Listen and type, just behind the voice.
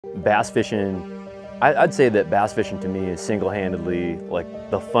bass fishing, I'd say that bass fishing to me is single-handedly like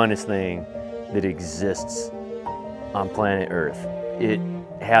the funnest thing that exists on planet Earth. It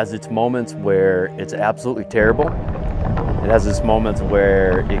has its moments where it's absolutely terrible. It has its moments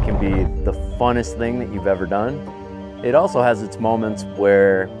where it can be the funnest thing that you've ever done. It also has its moments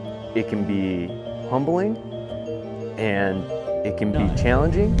where it can be humbling and it can be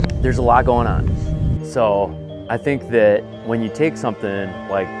challenging. There's a lot going on. So I think that when you take something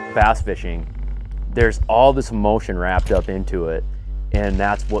like bass fishing, there's all this emotion wrapped up into it, and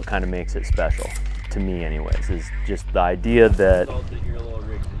that's what kind of makes it special, to me anyways, is just the idea that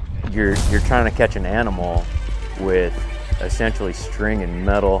you're trying to catch an animal with essentially string and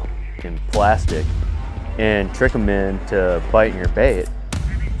metal and plastic and trick them into biting your bait.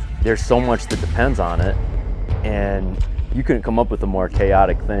 There's so much that depends on it, and you couldn't come up with a more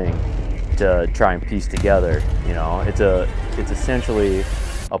chaotic thing to try and piece together. You know, it's essentially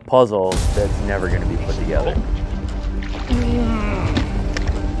a puzzle that's never going to be put together.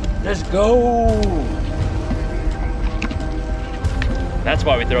 Let's go! That's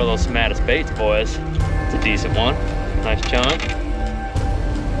why we throw those Smatus baits, boys. It's a decent one, nice chunk.